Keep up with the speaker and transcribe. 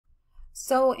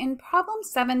So in problem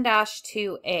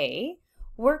 7-2A,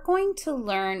 we're going to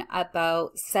learn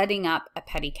about setting up a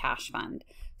petty cash fund.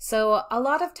 So a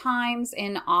lot of times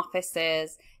in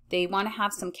offices, they want to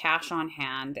have some cash on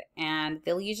hand, and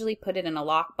they'll usually put it in a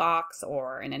lockbox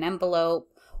or in an envelope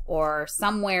or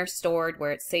somewhere stored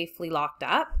where it's safely locked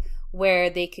up, where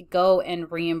they could go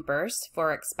and reimburse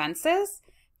for expenses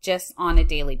just on a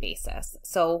daily basis.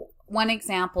 So one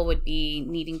example would be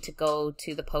needing to go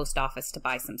to the post office to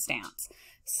buy some stamps.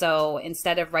 So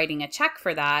instead of writing a check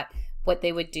for that, what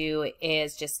they would do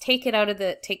is just take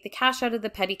the cash out of the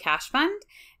petty cash fund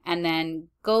and then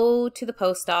go to the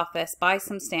post office, buy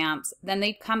some stamps, then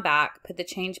they'd come back, put the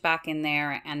change back in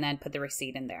there, and then put the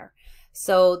receipt in there.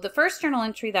 So the first journal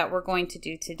entry that we're going to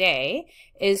do today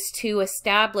is to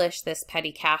establish this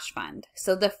petty cash fund.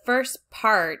 So the first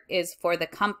part is for the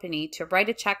company to write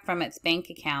a check from its bank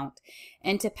account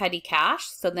into petty cash,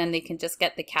 so then they can just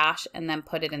get the cash and then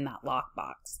put it in that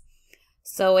lockbox.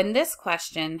 So in this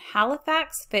question,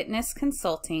 Halifax Fitness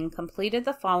Consulting completed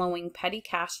the following petty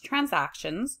cash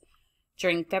transactions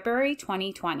during February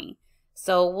 2020.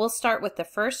 So we'll start with the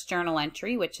first journal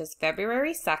entry, which is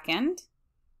February 2nd.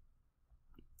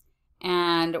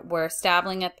 And we're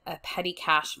establishing a petty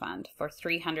cash fund for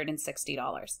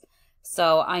 $360.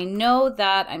 So I know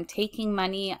that I'm taking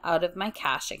money out of my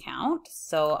cash account,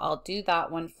 so I'll do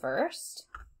that one first.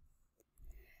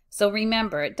 So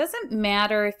remember, it doesn't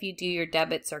matter if you do your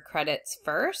debits or credits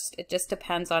first, it just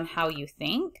depends on how you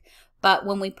think. But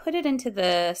when we put it into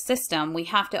the system, we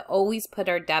have to always put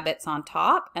our debits on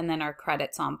top and then our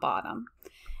credits on bottom.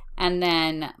 And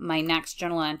then my next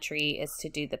journal entry is to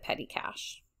do the petty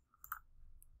cash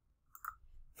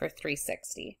for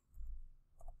 $360.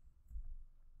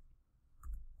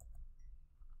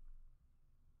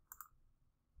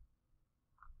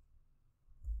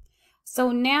 So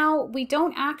now we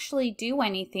don't actually do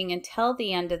anything until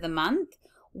the end of the month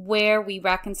where we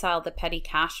reconcile the petty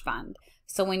cash fund.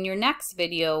 So in your next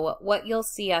video, what you'll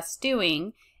see us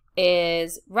doing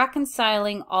is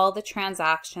reconciling all the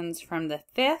transactions from the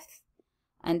 5th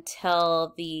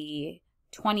until the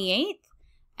 28th.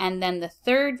 And then the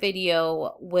third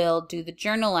video will do the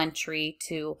journal entry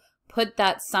to put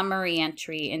that summary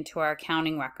entry into our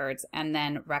accounting records and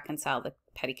then reconcile the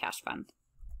petty cash fund.